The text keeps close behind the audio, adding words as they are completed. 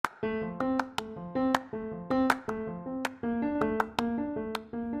Hi,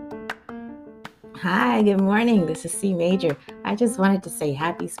 good morning. This is C Major. I just wanted to say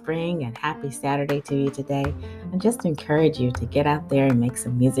happy spring and happy Saturday to you today and just encourage you to get out there and make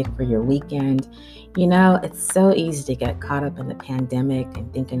some music for your weekend. It's so easy to get caught up in the pandemic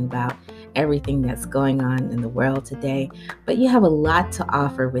and thinking about everything that's going on in the world today, but you have a lot to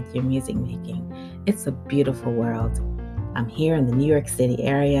offer with your music making. It's a beautiful world. I'm here in the New York City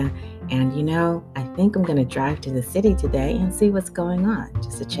area, and I think I'm going to drive to the city today and see what's going on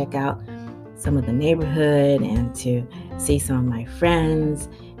just to check out some of the neighborhood and to see some of my friends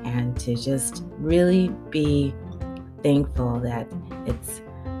and to just really be thankful that it's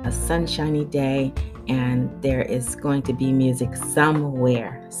a sunshiny day and there is going to be music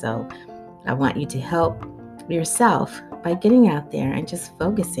somewhere. So I want you to help yourself by getting out there and just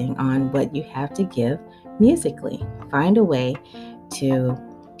focusing on what you have to give musically. Find a way to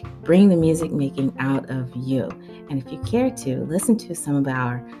bring the music making out of you. And if you care to, listen to some of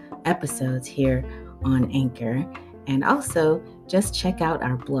our episodes here on Anchor. And also just check out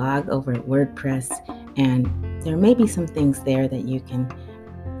our blog over at WordPress. And there may be some things there that you can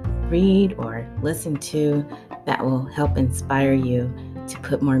read or listen to that will help inspire you to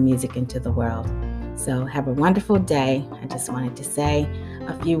put more music into the world. So have a wonderful day. I just wanted to say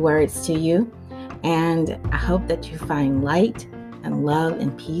a few words to you. And I hope that you find light and love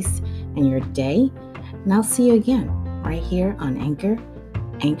and peace in your day. And I'll see you again right here on Anchor,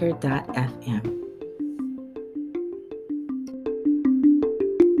 anchor.fm.